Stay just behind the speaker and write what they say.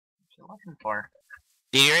you looking for?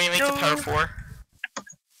 Did you already make the power 4?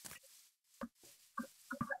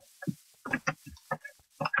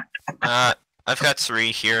 I've got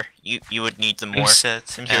 3 here. You would need them more.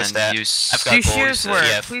 Set and here's that. I've got Do gold. shears work?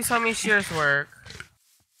 Yeah. Please tell me shears work.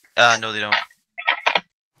 No, they don't. I'm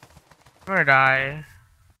gonna die.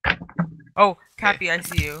 Oh, Cappy, I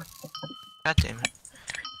see you. God damn it.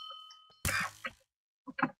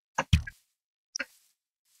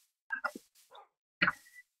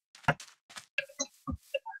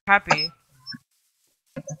 Cappy.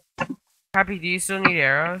 Cappy, do you still need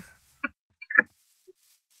arrows?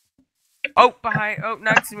 Oh, behind. Oh,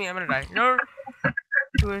 next to me. I'm gonna die. No.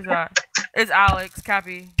 Who is that? It's Alex.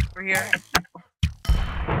 Cappy. Over here.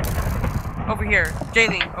 Over here.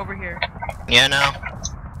 Jayleen, over here. Yeah, no.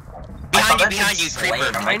 Behind you, creeper.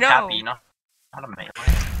 I know. Cappy, you know how to melee.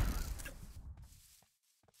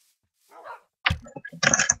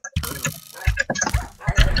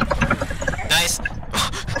 Nice.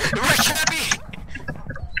 Cappy!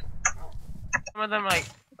 Some of them like.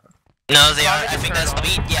 No, they are. Bobby I think the that's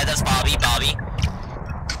turtle. Bobby. Yeah, that's Bobby.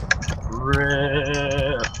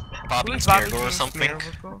 Bobby Who's Smeargle or something.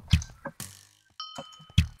 Smeargle?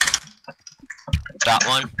 Got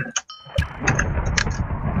one.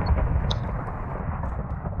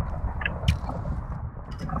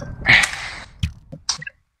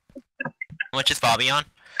 How much is Bobby on?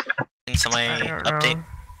 In some way I don't update. know.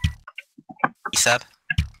 Seb.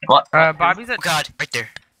 What? Bobby's Oh at. god, right there.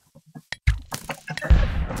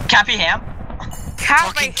 Cappy Ham? Cap,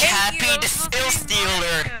 Fucking Cappy the Still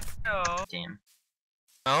Stealer. Team.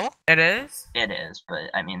 No? It is? It is, but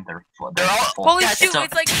I mean they're They're all- full. Holy That's shoot, a-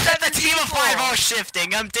 it's like That's 7 a team of people. 5 all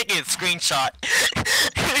shifting. I'm taking a screenshot.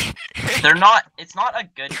 They're not. It's not a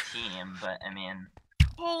good team, but I mean.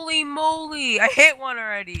 Holy moly, I hit one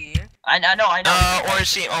already. I know. Or is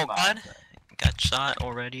she? Oh god. Got shot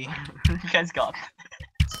already. You guys got.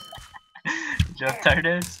 Jeff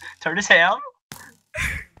Tortoise. Tortoise Ham.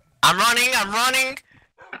 I'm running.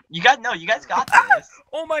 You guys got this.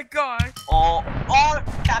 Oh my god. Oh,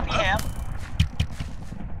 Cappy Ham.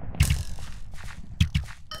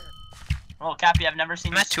 Oh, Cappy, I've never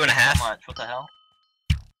seen I'm you at scream 2.5. so much. What the hell?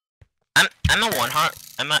 I'm a 1 heart.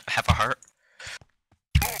 I'm at half a heart.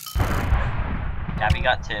 Cappy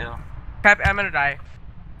got 2. Cap, I'm gonna die.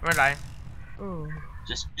 Ooh.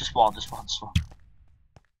 Just wall.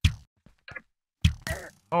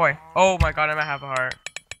 Oh wait. Oh my god, I'm at half a heart.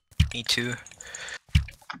 Me too.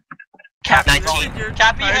 Cappy, 19.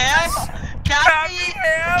 Cappy Ham. Cappy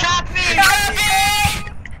Ham. Cappy.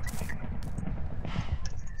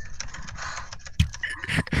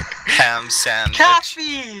 Ham sandwich.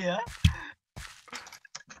 Cappy.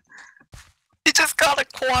 He just got a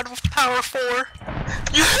quad with power 4.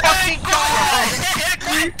 You fucking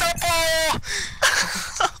Quadruple!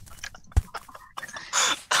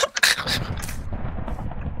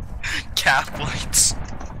 Calf lights.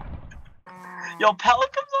 Yo,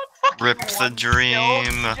 Pelican's on fucking Rip the 1 dream.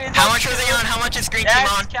 kill. How much are they on? How much is Green Team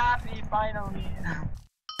Yes, on? Cappy, finally.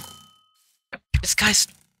 This guy's.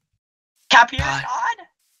 Cappy is God. God.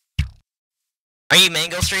 Are you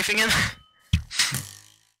mango strafing him?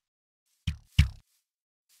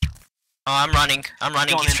 Oh, I'm running. Going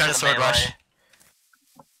He's trying into to the sword rush. melee.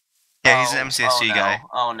 Yeah, he's an MCSG no. guy.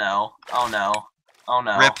 Oh no.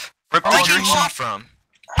 Rip Where the did he dream. shot from?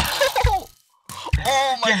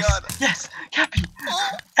 Oh my Yes, god. yes, Cappy.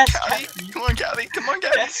 Yes, Cappy. Cappy. Come on, Cappy. Come on,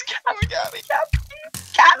 Cappy. Yes, Come on, Cappy.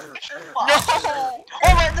 Cappy. No.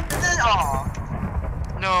 Oh my. Oh.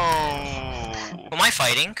 No. Who am I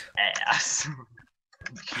fighting? Ass.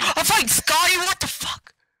 I'm fighting Scotty. What the fuck?